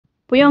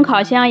不用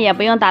烤箱也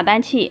不用打蛋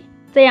器，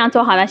这样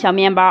做好的小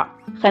面包，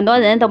很多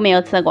人都没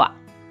有吃过。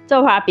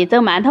做法比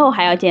蒸馒头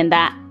还要简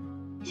单。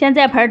先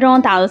在盆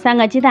中打入3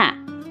个鸡蛋，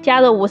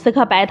加入50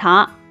克白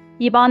糖、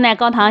1包奶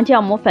高糖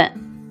酵母粉、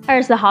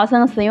20毫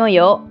升食用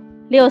油、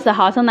60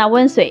毫升的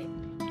温水，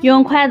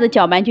用筷子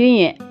搅拌均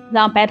匀，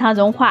让白糖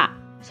融化，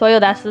所有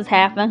的食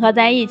材混合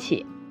在一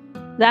起，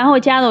然后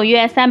加入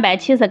约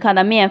370克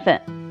的面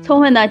粉，充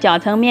分的搅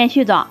成面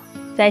絮状，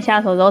再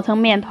下手揉成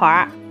面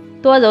团，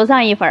多揉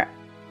上一会儿，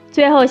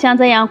最后像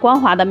这样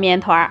光滑的面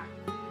团，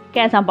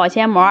盖上保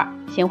鲜膜，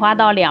醒花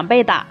到2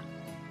倍大。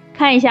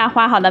看一下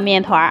画好的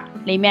面团，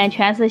里面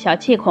全是小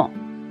气孔，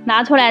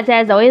拿出来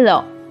再揉一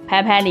揉，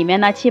拍拍里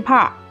面的气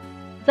泡，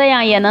这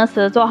样也能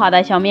使做好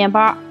的小面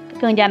包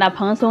更加的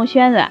蓬松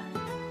暄软。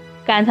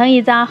擀成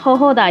一张厚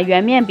厚的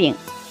圆面饼，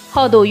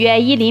厚度约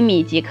1厘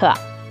米即可。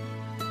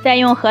再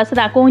用合适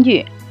的工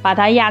具把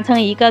它压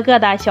成一个个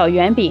的小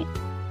圆饼。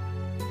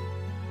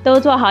都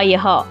做好以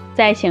后，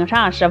再醒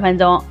上10分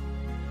钟。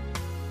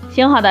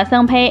醒好的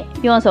生胚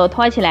用手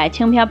托起来，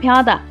轻飘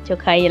飘的就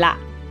可以了。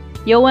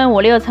油温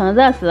5、6成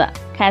热时，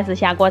开始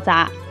下锅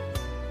炸。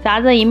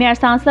炸至一面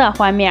上色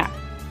换面，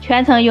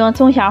全程用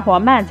中小火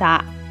慢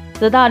炸，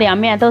直到2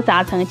面都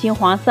炸成金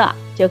黄色，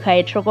就可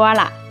以出锅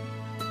了。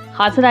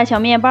好吃的小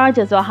面包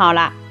就做好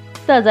了，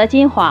色泽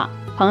金黄，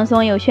蓬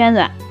松又暄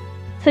软，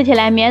吃起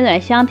来绵软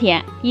香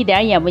甜，一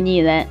点也不腻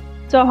人。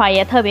做法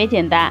也特别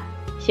简单，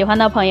喜欢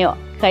的朋友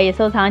可以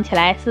收藏起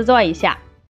来试做一下。